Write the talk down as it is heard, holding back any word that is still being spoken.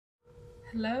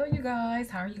Hello you guys,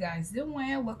 how are you guys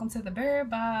doing? Welcome to the bird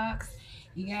box.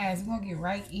 You guys, we're gonna get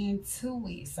right into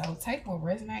it. So take what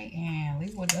resonates and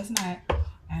leave what does not,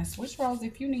 and switch roles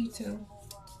if you need to,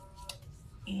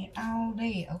 and all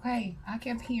that. Okay, I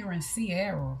kept hearing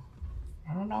Sierra.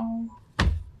 I don't know,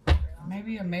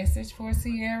 maybe a message for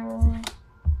Sierra.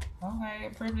 Okay,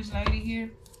 privileged lady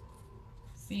here.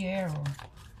 Sierra.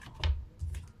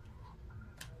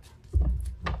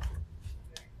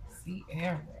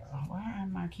 Sierra. Why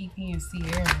am I keep hearing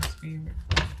Sierra, spirit?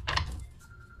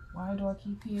 Why do I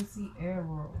keep hearing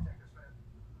Sierra?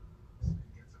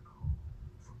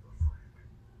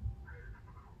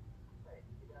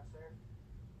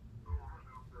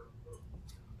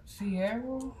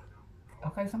 Sierra?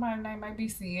 Okay, somebody's name might be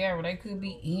Sierra. They could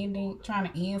be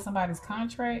trying to end somebody's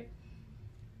contract.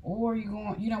 Or you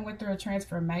don't went through a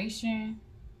transformation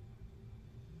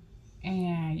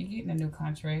and you're getting a new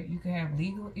contract. You could have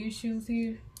legal issues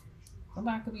here.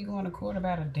 Somebody could be going to court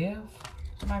about a death.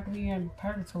 Somebody could be in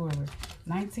purgatory.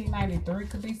 1993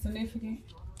 could be significant.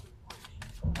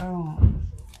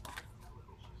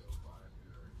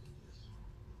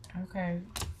 Okay,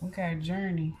 we got a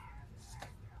journey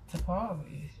to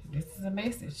poverty. This is a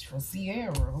message for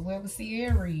Sierra, whoever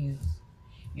Sierra is.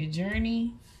 Your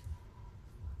journey,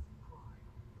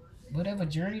 whatever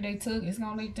journey they took, it's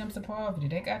gonna lead them to poverty.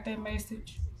 They got that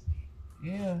message.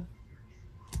 Yeah.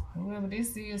 Whoever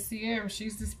this is, Sierra,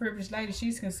 she's this privileged lady.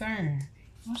 She's concerned.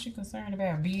 What's she concerned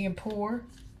about? Being poor?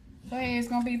 Hey, it's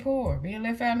gonna be poor. Being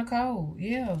left out in the cold.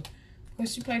 Yeah.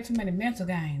 Because she played too many mental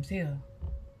games. Yeah.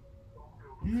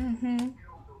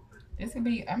 This could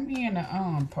be, I'm hearing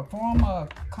a performer,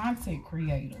 content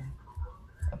creator,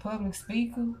 a public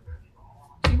speaker.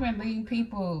 She been leading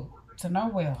people to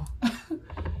nowhere.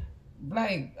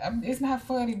 Like, it's not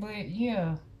funny, but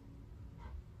yeah.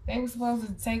 They were supposed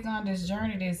to take on this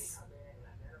journey, this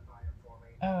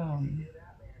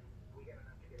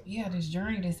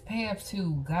this path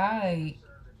to guide.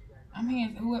 I'm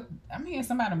hearing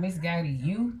somebody misguided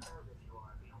youth.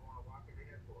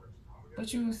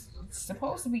 But you was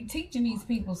supposed to be teaching these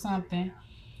people something,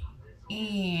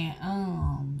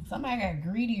 and somebody got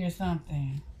greedy or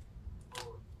something.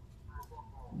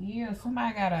 Yeah,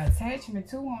 somebody got an attachment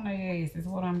too on their ass is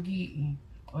what I'm getting.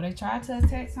 Or they tried to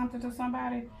attach something to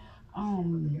somebody.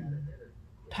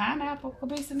 Pineapple could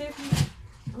be significant.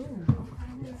 Ooh,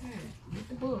 okay, what is that? Get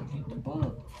the book, get the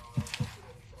book.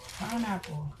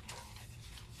 Pineapple.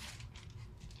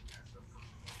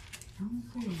 Let me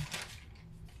see.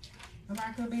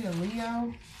 Somebody could be a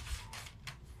Leo.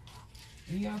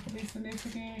 Leo could be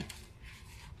significant.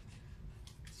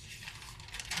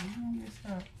 I'm gonna mess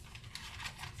up.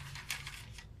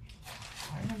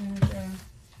 Wait a minute, y'all.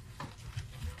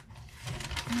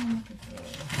 Look at this.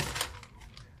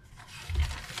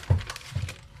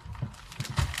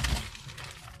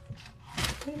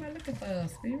 Look at the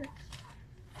spirit.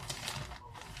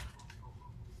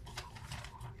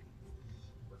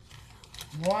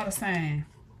 Water sign.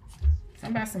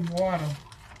 Somebody some water.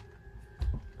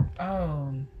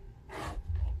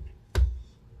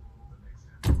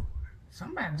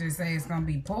 Somebody just say it's gonna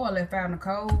be poor left out in the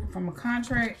cold from a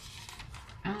contract.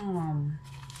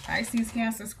 Pisces,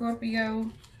 Cancer,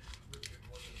 Scorpio.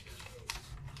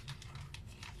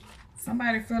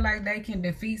 Somebody feel like they can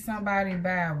defeat somebody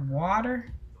by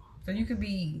water. So you could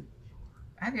be,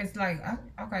 I guess, like,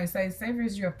 okay, say for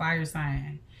it's your fire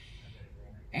sign.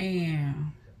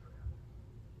 And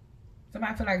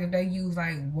somebody feel like if they use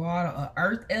like water or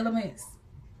earth elements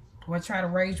or try to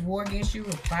wage war against you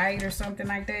or fight or something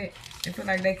like that, they feel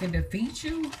like they can defeat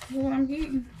you. That's what I'm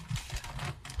getting.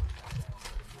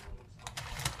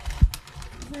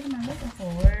 What am I looking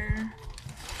for?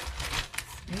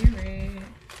 Spirit.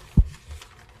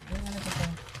 What am I looking for?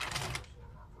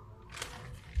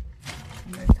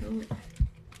 Come back to it.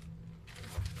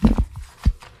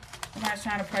 Somebody's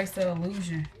trying to place the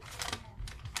illusion.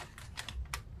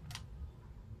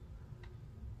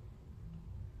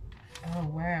 Oh,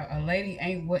 wow. A lady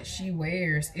ain't what she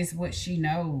wears. It's what she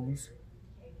knows.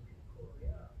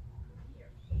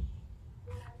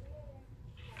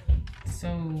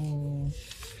 So,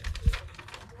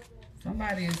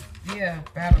 somebody is, yeah,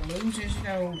 about illusions, you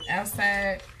know,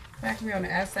 outside. Practically on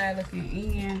the outside looking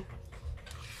in.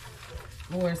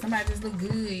 Or somebody just look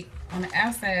good on the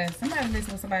outside. Somebody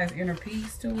listen with somebody's inner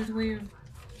peace too as well.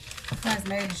 Somebody's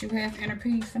mad that you have inner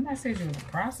peace. Somebody said you was a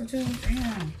prostitute.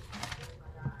 Damn.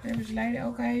 Privileged lady,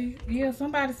 okay. Yeah,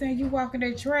 somebody saying you walking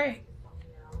that track.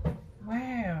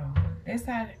 Wow. That's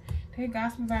how they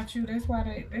gossip about you. That's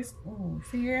why ooh,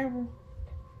 Sierra.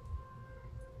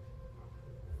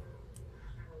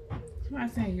 I'm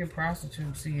not saying you're a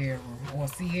prostitute, Sierra, or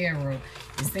Sierra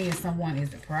is saying someone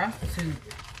is a prostitute.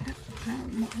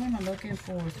 What am I looking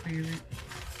for, Spirit?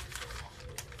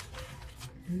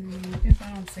 I guess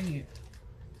I don't see it.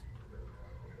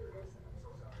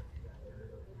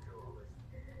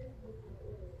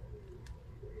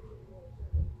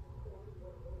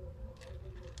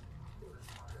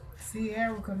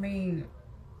 Sierra could mean,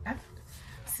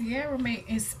 Sierra mean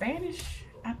in Spanish.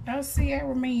 I thought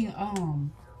Sierra mean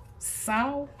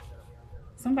saw.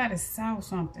 Somebody saw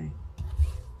something.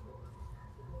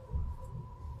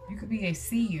 You could be a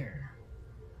seer.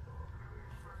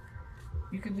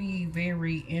 You could be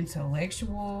very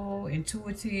intellectual,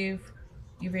 intuitive.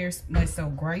 You're very much so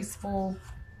graceful.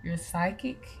 You're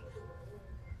psychic.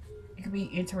 You could be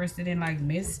interested in like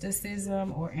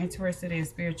mysticism or interested in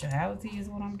spirituality is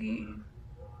what I'm getting.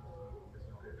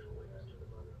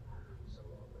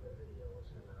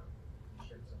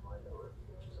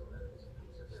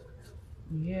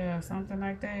 Yeah, something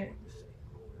like that.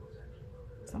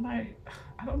 Somebody,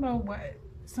 I don't know what,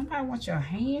 somebody wants your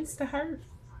hands to hurt.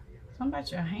 Something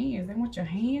about your hands. They want your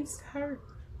hands to hurt.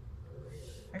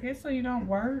 I guess so you don't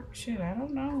work. Shit, I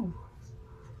don't know.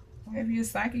 Or if you're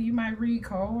psychic, you might read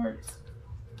cards.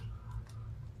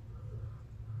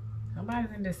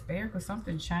 Somebody's in despair because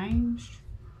something changed.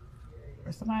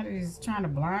 Or somebody's trying to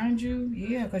blind you.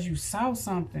 Yeah, because you saw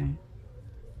something.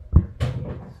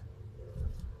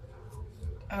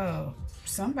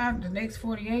 Somebody the next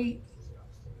 48.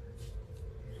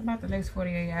 About the next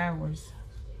 48 hours.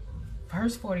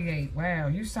 First 48. Wow,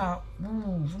 you saw.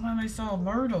 Ooh, somebody saw a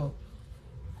murder.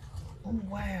 Oh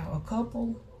wow, a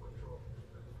couple.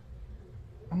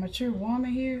 A mature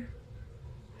woman here.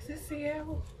 Is this Sierra?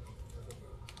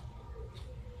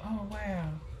 Oh wow.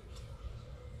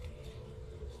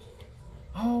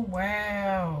 Oh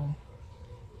wow.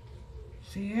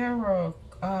 Sierra.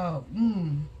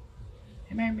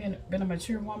 It may have been a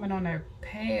mature woman on that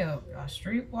path. A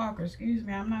streetwalker, excuse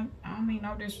me. I don't mean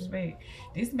no disrespect.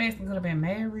 This basically could have been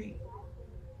married.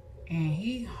 And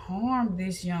he harmed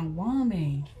this young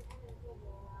woman.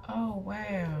 Oh,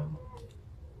 wow.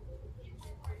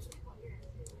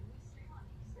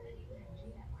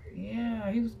 Yeah,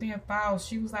 he was being false.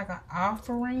 She was like an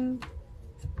offering.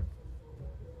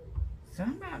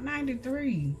 Something about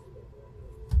 93.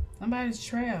 Somebody's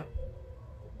trapped.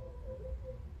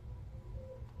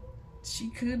 She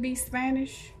could be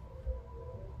Spanish.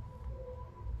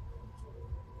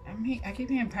 I mean, I keep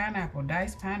hearing pineapple,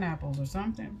 diced pineapples or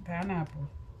something. Pineapple.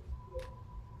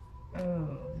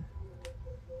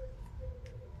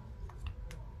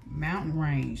 Mountain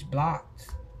range, blocked.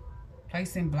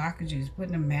 Placing blockages,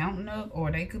 putting a mountain up,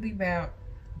 or they could be by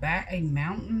a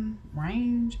mountain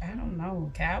range. I don't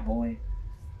know. Cowboy.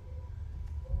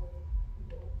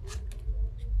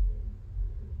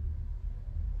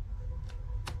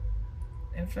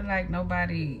 I feel like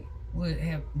nobody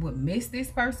would miss this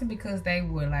person because they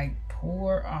were like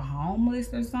poor or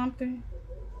homeless or something.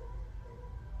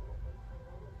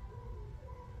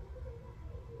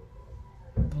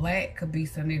 Black could be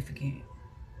significant.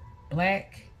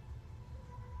 Black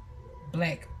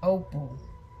opal,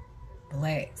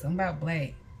 black. Something about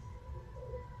black.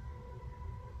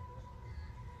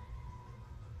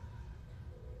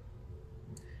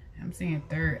 I'm seeing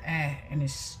third eye and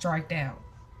it's striked out.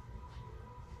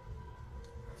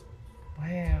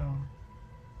 Wow.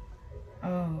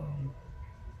 Oh.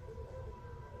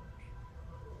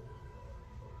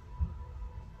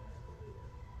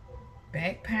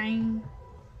 Back pain.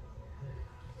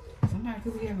 Somebody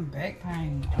could be having back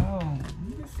pain. Oh,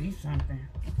 let me see something.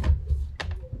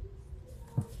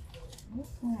 What's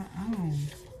going on?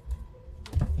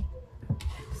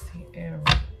 Sierra.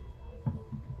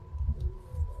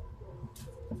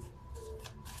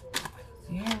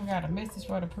 Sierra got a message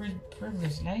for the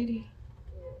privileged lady.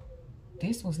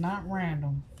 This was not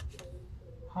random.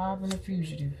 Harboring a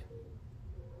fugitive.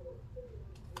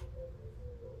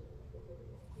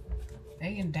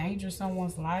 They endanger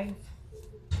someone's life.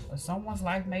 Or someone's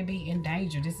life may be in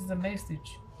danger. This is a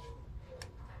message.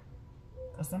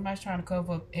 Because somebody's trying to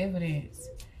cover up evidence.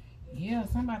 Yeah,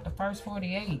 something about the first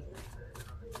 48.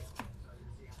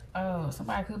 Oh,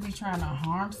 somebody could be trying to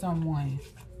harm someone.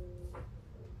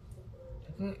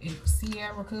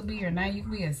 Sierra could be your name. You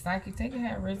could be a psychic. Take it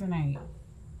how it resonates.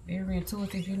 Very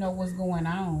intuitive. You know what's going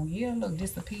on. Yeah, look,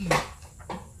 disappeared.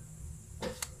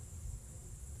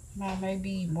 Now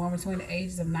maybe more between the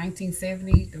ages of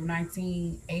 1970 through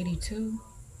 1982.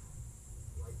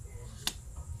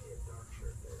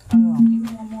 Give me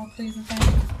one more, please, and thank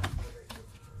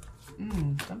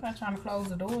you. Somebody trying to close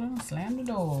the door. Slam the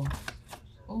door.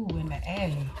 Ooh, in the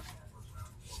alley.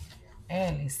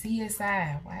 Alley,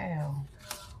 CSI. Wow.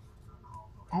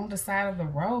 On the side of the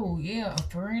road. Yeah, a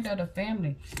friend of the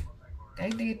family. They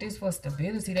did this for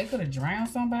stability. They could have drowned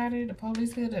somebody. The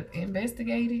police could have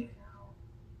investigated.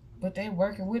 But they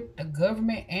working with the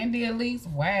government and the elites.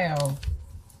 Wow.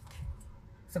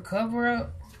 It's a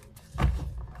cover-up.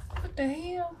 What the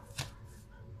hell?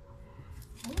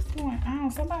 What's going on?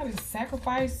 Somebody's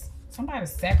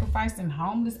sacrificing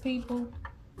homeless people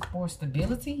for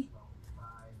stability?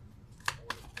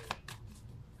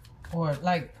 Or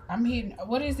like, I'm hitting,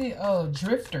 what is it?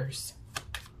 Drifters.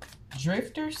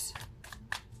 Drifters?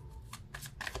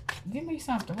 Give me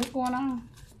something. What's going on?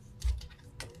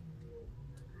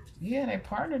 Yeah, they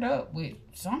partnered up with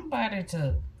somebody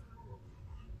to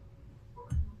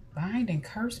bind and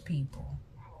curse people.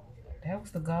 That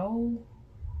was the goal.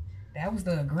 That was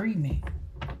the agreement.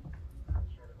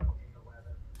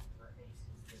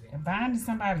 They're binding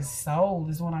somebody's soul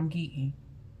is what I'm getting.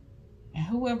 And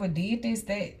whoever did this,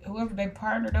 whoever they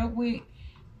partnered up with,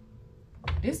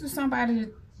 this was somebody,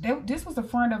 this was a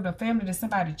friend of the family that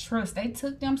somebody trusts. They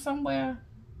took them somewhere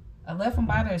or left them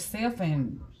by themselves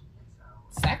and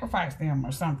sacrificed them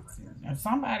or something. And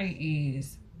somebody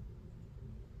is,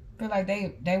 feel like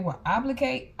they were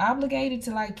obligated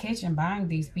to like catch and bind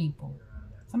these people.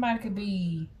 Somebody could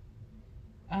be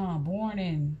born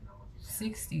in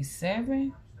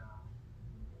 67.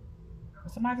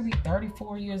 Somebody could be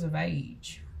 34 years of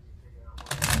age.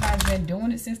 Somebody's been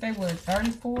doing it since they were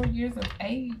 34 years of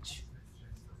age.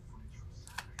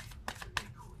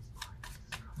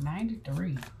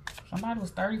 93. Somebody was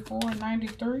 34 and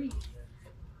 93.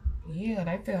 Yeah,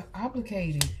 they feel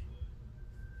obligated.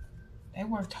 They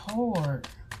worked hard.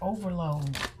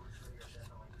 Overload.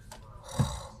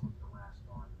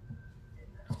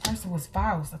 This person was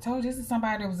false. I told you this is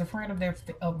somebody that was a friend of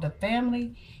the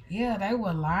family. Yeah, they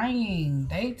were lying.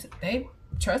 They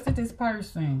trusted this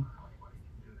person.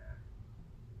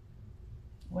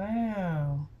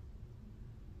 Wow.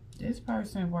 This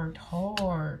person worked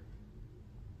hard.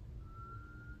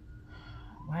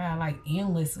 Wow, like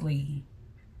endlessly.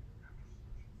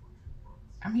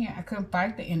 I'm here. I couldn't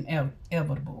fight the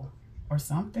inevitable or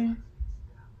something.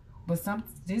 But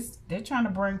they're trying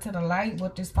to bring to the light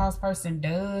what this false person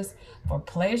does for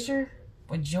pleasure,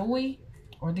 for joy,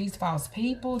 or these false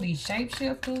people, these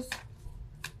shapeshifters.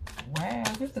 Wow,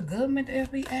 is this the government, the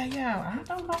FBI? Y'all, I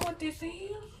don't know what this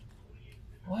is.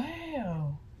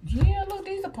 Wow. Yeah, look,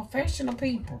 these are professional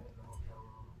people.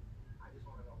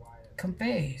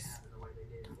 Confess.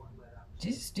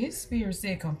 This spirit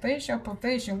said, confess your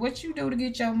profession. What you do to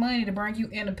get your money to bring you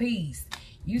inner peace.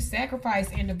 You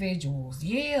sacrifice individuals.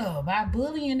 Yeah, by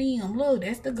bullying them. Look,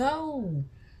 that's the goal.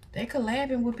 They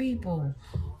collabing with people.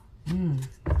 They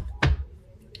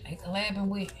collabing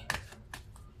with.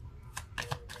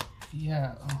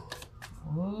 Yeah.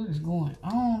 What is going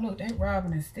on? Look, they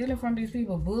robbing and stealing from these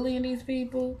people. Bullying these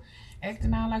people.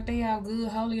 Acting out like they all good,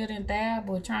 holier than thou,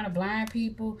 but trying to blind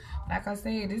people. Like I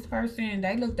said, this person,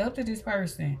 they looked up to this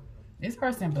person. This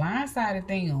person blindsided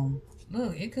them.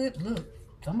 Look, it could, look,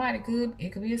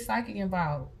 it could be a psychic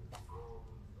involved.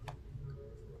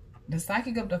 The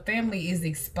psychic of the family is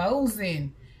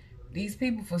exposing these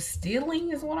people for stealing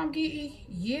is what I'm getting.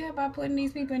 Yeah, by putting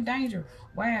these people in danger.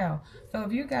 Wow. So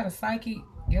if you got a psychic,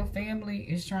 your family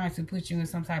is trying to put you in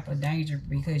some type of danger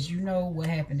because you know what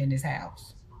happened in this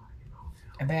house.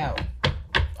 About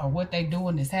or what they do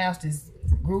in this house, this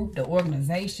group, the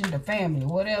organization, the family,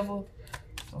 whatever.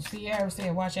 So Ciara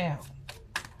said, watch out.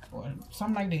 Or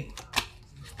something like that.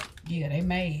 Yeah, they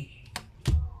mad.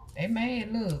 They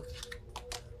mad, look.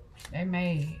 They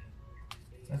mad.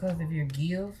 Because of your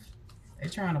gift. They're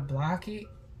trying to block it.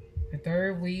 The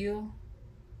third wheel.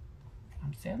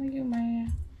 I'm telling you,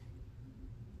 man.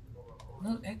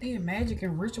 Look, they did magic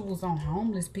and rituals on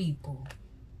homeless people.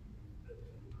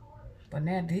 But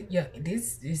now,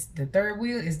 this is the third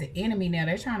wheel is the enemy now.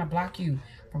 They're trying to block you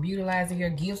from utilizing your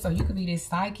gifts. So you could be this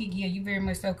psychic. Yeah, you very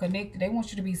much so connected. They want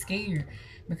you to be scared.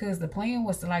 Because the plan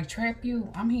was to like trap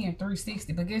you. I'm hearing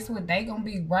 360. But guess what? They gonna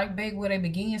be right back where they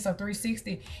began. So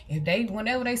 360.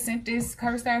 Whenever they sent this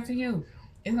curse out to you,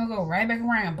 it's gonna go right back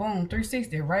around. Boom,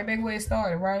 360. Right back where it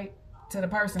started, right? To the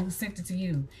person who sent it to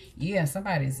you. Yeah,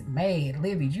 somebody's mad,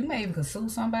 livid. You may even sue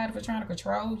somebody for trying to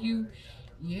control you.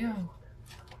 Yeah.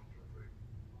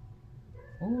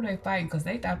 Ooh, they fighting because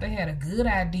they thought they had a good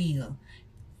idea.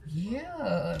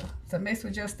 Yeah. To mess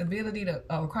with your stability, to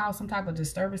cause some type of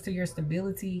disturbance to your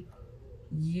stability.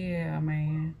 Yeah,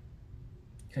 man.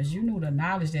 Because you knew the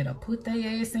knowledge that'll put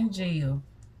their ass in jail.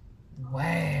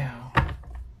 Wow.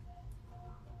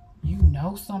 You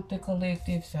know something,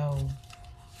 collective. So,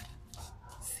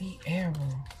 Cierra.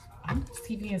 I'm just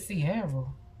keep getting Cierra.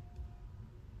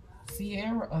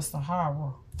 Cierra or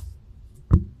Sahara.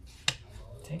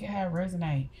 Take it how it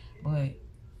resonate. But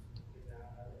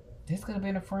this could have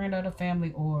been a friend of the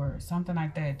family or something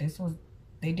like that.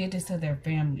 They did this to their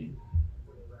family.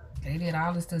 They did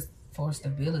all this for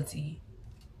stability.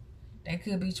 They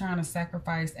could be trying to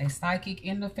sacrifice a psychic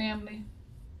in the family.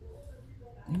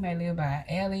 You may live by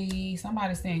an alley.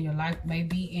 Somebody saying your life may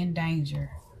be in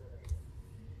danger.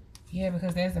 Yeah,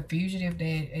 because there's a fugitive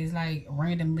that is like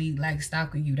randomly like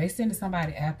stalking you. They sending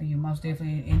somebody after you most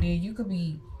definitely. And then you could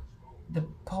be the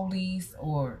police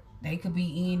or they could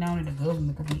be in on it. The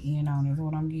government could be in on it. Is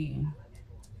what I'm getting.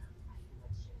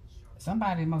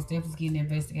 Somebody most definitely is getting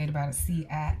investigated by the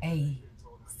CIA.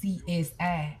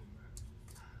 CSI.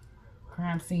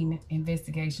 Crime scene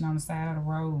investigation on the side of the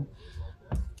road.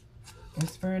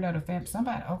 It's friend of the family.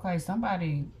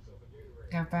 Somebody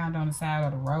got found on the side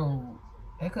of the road.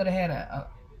 They could have had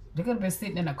they could have been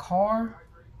sitting in a car.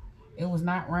 It was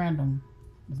not random.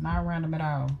 It's not random at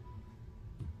all.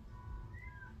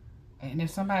 And if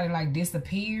somebody like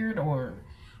disappeared or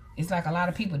it's like a lot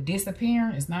of people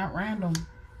disappearing, it's not random.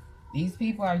 These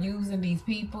people are using these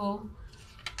people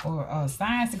for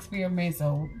science experiments.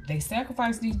 So they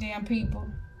sacrifice these damn people.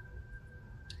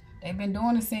 They've been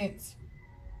doing it since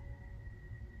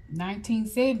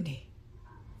 1970.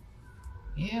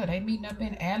 Yeah, they meeting up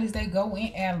in alleys. They go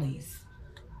in alleys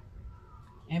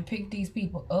and pick these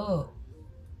people up.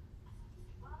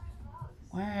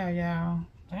 Wow, y'all.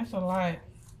 That's a lot.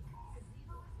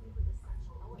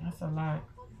 That's a lot.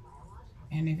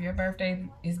 And if your birthday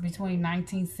is between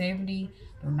 1970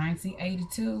 to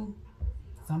 1982,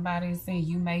 somebody is saying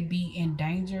you may be in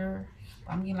danger.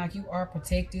 I mean, like, you are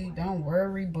protected. Don't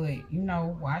worry, but, you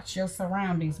know, watch your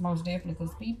surroundings most definitely,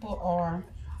 because people are,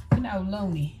 you know,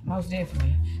 loony, most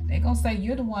definitely. They gonna say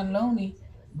you're the one loony,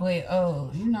 but,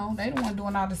 you know, they the one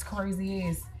doing all this crazy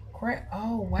ass crap.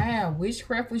 Oh, wow.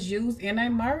 Witchcraft was used in a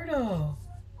murder.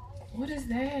 What is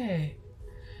that?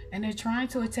 And they're trying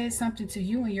to attach something to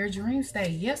you in your dream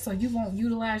state. Yes, so you won't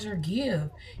utilize your gift.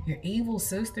 Your evil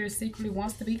sister secretly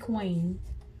wants to be queen.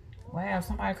 Wow,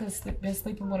 somebody could have been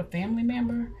sleeping with a family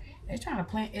member. They're trying to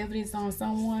plant evidence on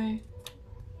someone.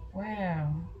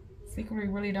 Wow. Secretly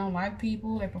really don't like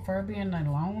people. They prefer being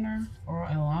a loner or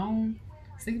alone.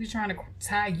 Secretly trying to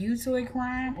tie you to a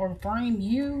crime or frame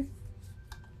you.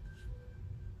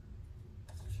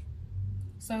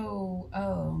 So,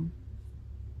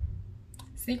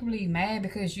 secretly mad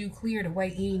because you cleared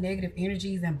away any negative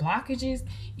energies and blockages.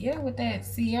 Yeah, with that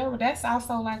Ciara, that's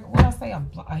also like what I say,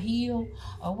 a heal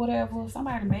or whatever.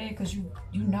 Somebody mad because you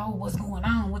know what's going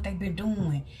on, what they've been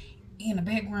doing in the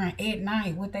background at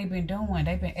night, what they've been doing.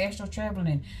 They've been astral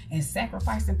traveling and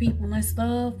sacrificing people and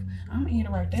stuff. I'm in it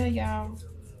right there, y'all.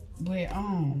 But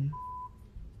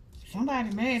somebody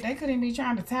mad. They couldn't be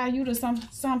trying to tie you to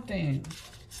something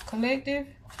collective.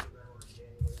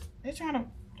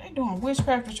 They doing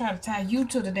witchcraft to try to tie you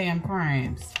to the damn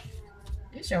crimes.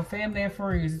 It's your family and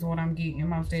friends is what I'm getting,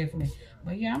 most definitely.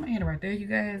 But yeah, I'm gonna end it right there, you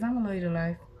guys. I'm gonna love you to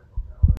life.